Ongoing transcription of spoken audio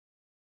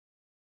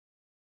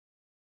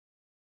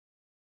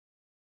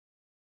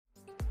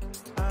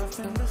I've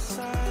been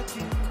beside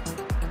you,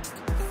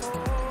 if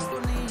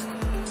only you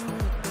would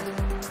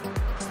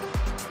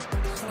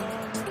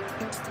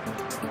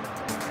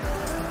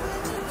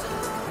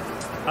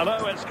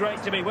Hello, it's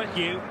great to be with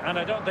you, and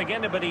I don't think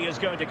anybody is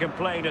going to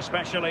complain,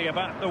 especially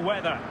about the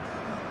weather.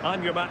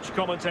 I'm your match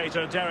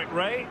commentator, Derek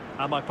Ray,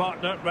 and my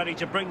partner, ready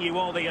to bring you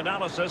all the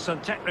analysis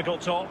and technical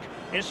talk,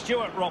 is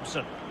Stuart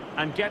Robson.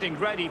 And getting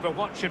ready for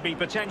what should be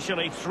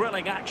potentially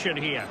thrilling action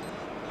here.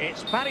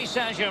 It's Paris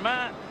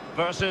Saint-Germain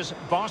versus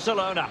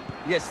Barcelona.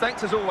 Yes,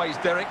 thanks as always,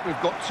 Derek.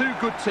 We've got two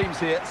good teams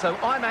here, so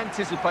I'm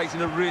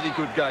anticipating a really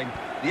good game.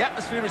 The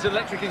atmosphere is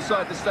electric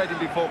inside the stadium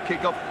before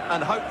kick-off,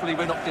 and hopefully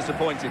we're not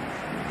disappointed.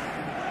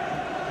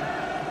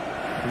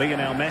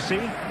 Lionel Messi.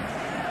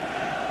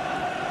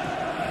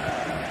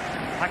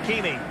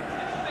 Hakimi.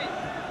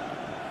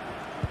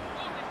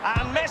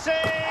 And Messi!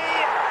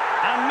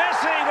 And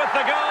Messi with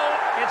the goal.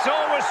 It's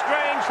always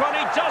strange when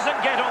he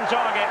doesn't get on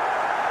target.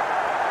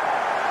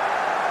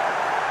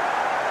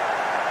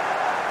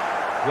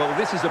 Well,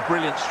 this is a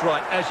brilliant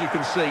strike, as you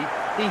can see.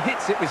 He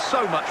hits it with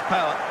so much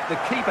power. The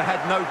keeper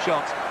had no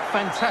chance.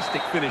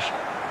 Fantastic finish.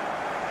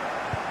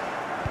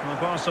 Well,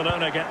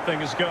 Barcelona get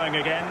things going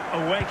again. A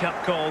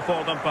wake-up call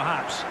for them,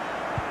 perhaps.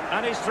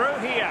 And he's through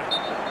here.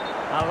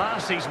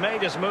 Alas, he's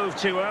made his move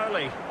too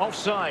early.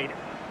 Offside.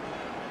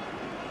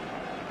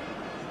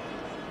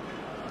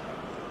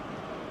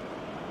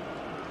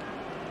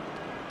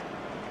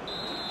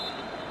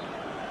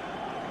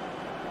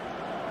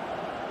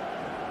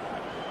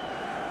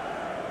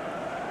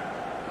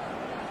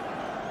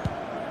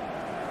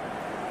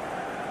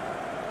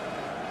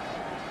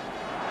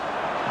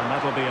 And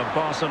that'll be a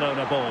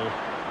Barcelona ball.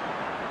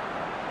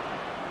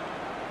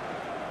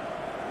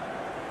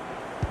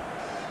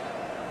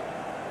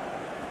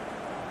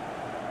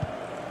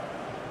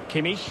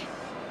 Kimmich.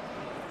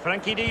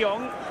 Frankie de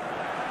Jong.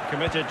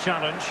 Committed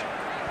challenge.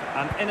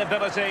 An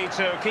inability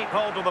to keep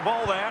hold of the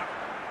ball there.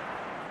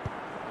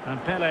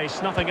 And Pele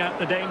snuffing out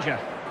the danger.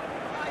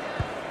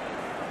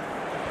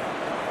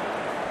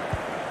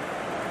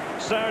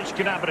 Serge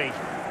Gnabry.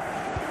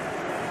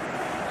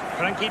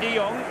 Frankie de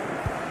Jong.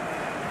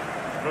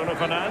 Bruno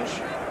Fernandes.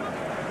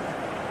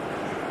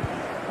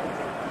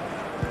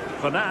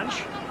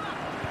 Fernandes.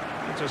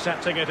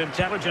 Intercepting it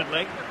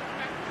intelligently.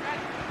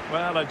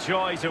 Well, a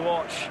joy to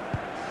watch.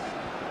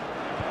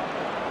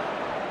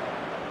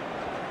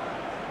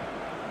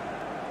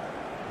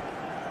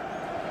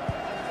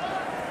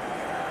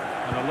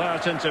 An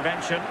alert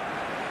intervention.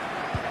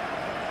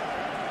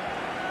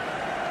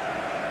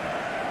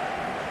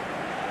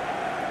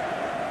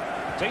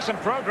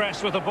 Decent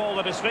progress with the ball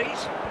at his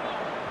feet.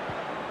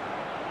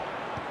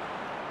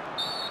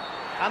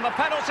 And the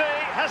penalty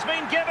has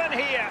been given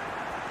here.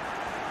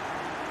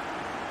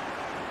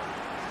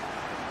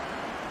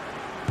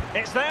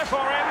 It's there for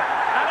him,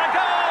 and a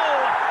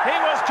goal! He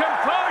was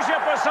composure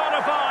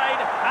personified,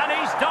 and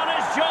he's done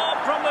his job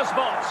from the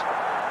spot.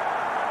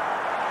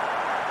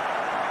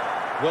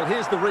 Well,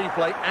 here's the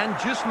replay, and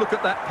just look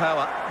at that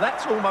power.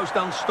 That's almost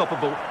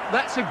unstoppable.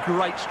 That's a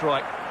great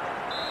strike.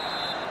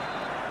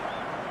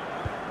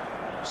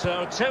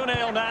 So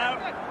 2-0 now.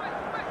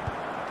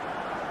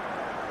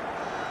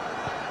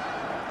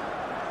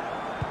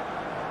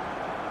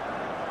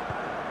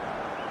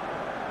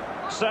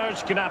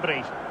 Serge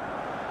Gnabry.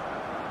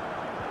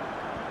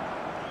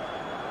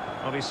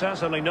 Well, he's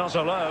certainly not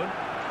alone.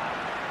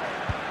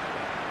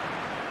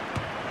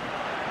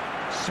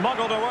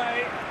 Smuggled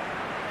away.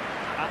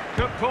 And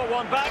could pull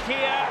one back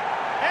here.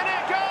 In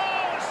it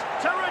goes!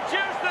 To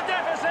reduce the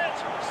deficit.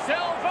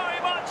 Still very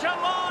much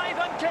alive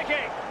and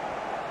kicking.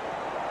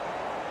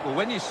 Well,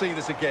 when you see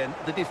this again,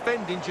 the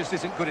defending just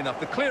isn't good enough.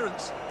 The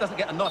clearance doesn't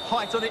get enough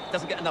height on it,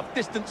 doesn't get enough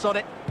distance on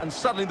it, and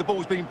suddenly the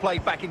ball's being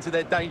played back into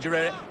their danger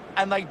area,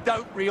 and they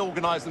don't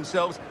reorganise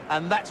themselves,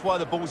 and that's why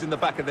the ball's in the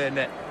back of their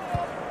net.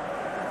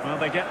 Well,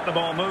 they get the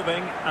ball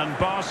moving, and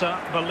Barca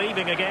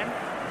believing again.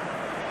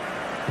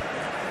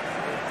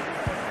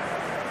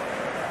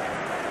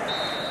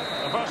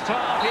 The first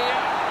half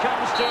here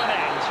comes to an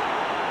end.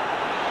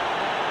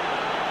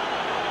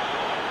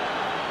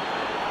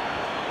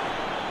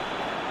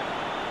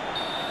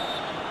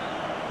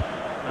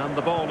 And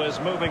the ball is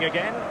moving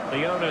again.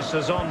 The onus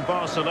is on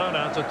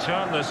Barcelona to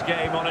turn this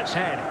game on its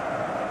head.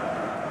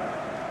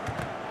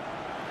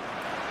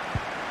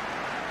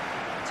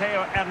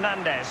 Theo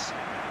Hernandez.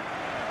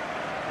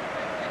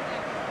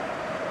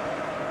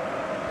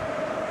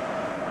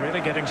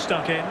 Really getting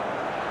stuck in.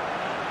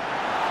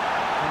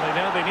 And they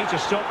know they need to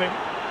stop him.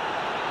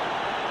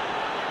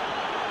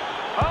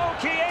 Oh,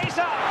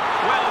 Chiesa!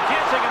 Well,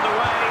 getting in the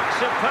way.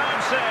 Superb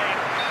save.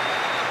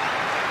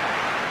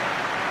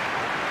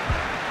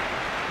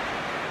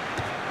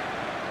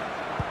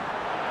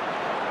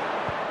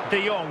 De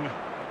Jong.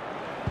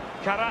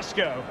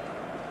 Carrasco.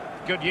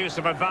 Good use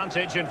of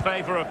advantage in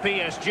favour of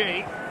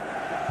PSG.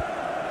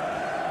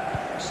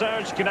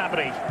 Serge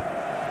Gnabry.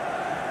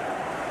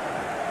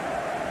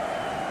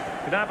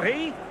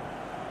 Gnabry.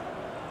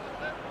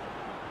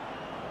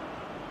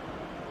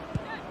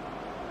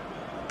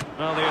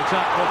 Well, the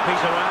attack will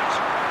peter out.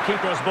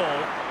 Keeper's ball.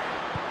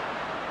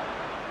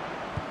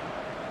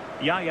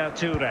 Yaya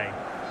Toure.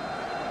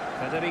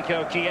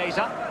 Federico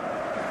Chiesa.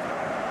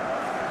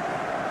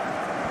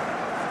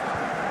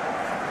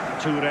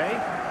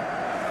 Toure.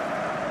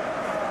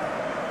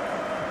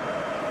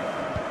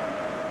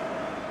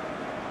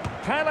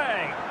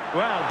 Pele.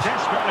 Well,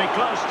 desperately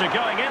close to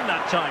going in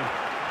that time.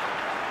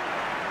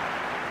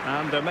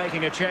 And they're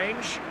making a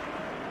change.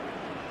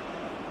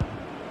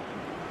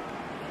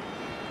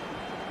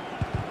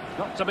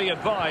 Not to be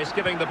advised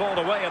giving the ball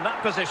away in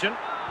that position.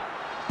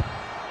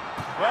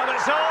 Well,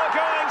 it's all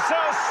going so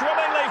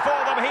swimmingly for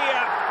them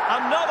here.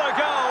 Another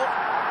goal.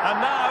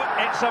 And now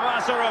it's a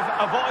matter of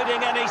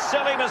avoiding any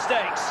silly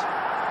mistakes.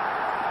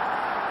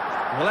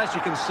 Well, as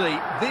you can see,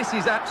 this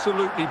is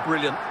absolutely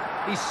brilliant.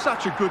 He's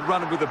such a good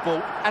runner with the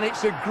ball, and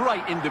it's a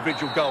great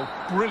individual goal.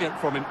 Brilliant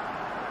from him.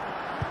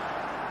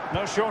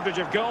 No shortage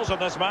of goals in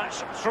this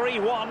match.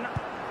 3-1.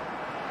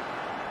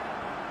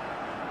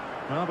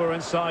 Well, we're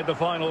inside the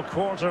final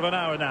quarter of an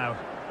hour now.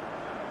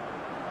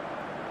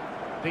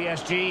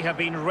 PSG have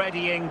been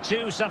readying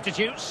 2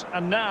 substitutes,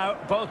 and now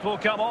both will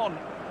come on.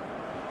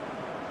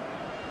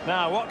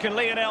 Now, what can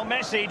Lionel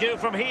Messi do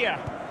from here?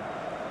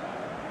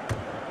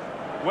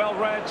 Well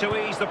read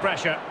to ease the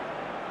pressure.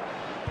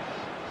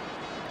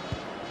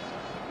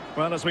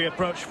 Well, as we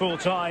approach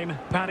full-time,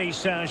 Paris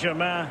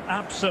Saint-Germain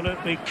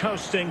absolutely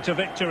coasting to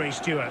victory,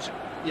 Stuart.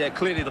 Yeah,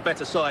 clearly the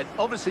better side.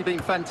 Obviously been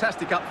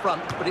fantastic up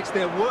front, but it's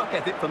their work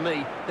ethic for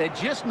me. They're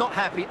just not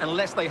happy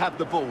unless they have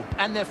the ball,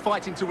 and they're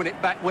fighting to win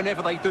it back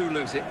whenever they do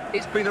lose it.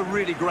 It's been a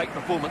really great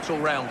performance all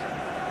round.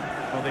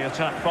 Well, the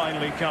attack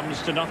finally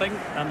comes to nothing,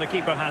 and the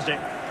keeper has it.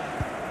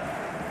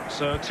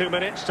 So 2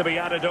 minutes to be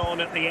added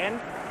on at the end.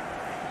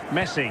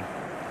 Messi.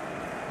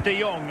 De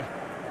Jong.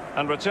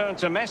 And return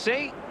to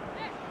Messi.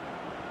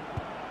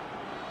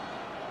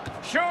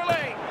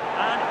 Surely,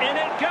 and in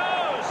it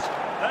goes.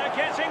 They're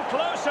getting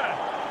closer.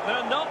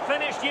 They're not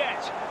finished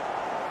yet.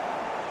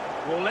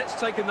 Well, let's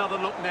take another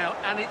look now,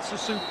 and it's a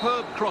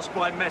superb cross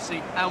by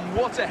Messi, and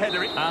what a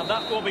header. And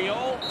that will be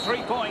all.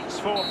 3 points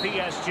for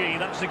PSG.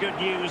 That's the good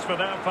news for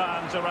their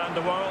fans around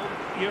the world.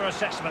 Your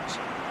assessment?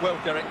 Well,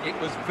 Derek, it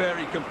was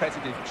very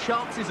competitive.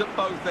 Chances at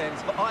both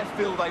ends, but I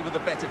feel they were the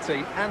better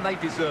team, and they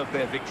deserved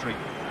their victory.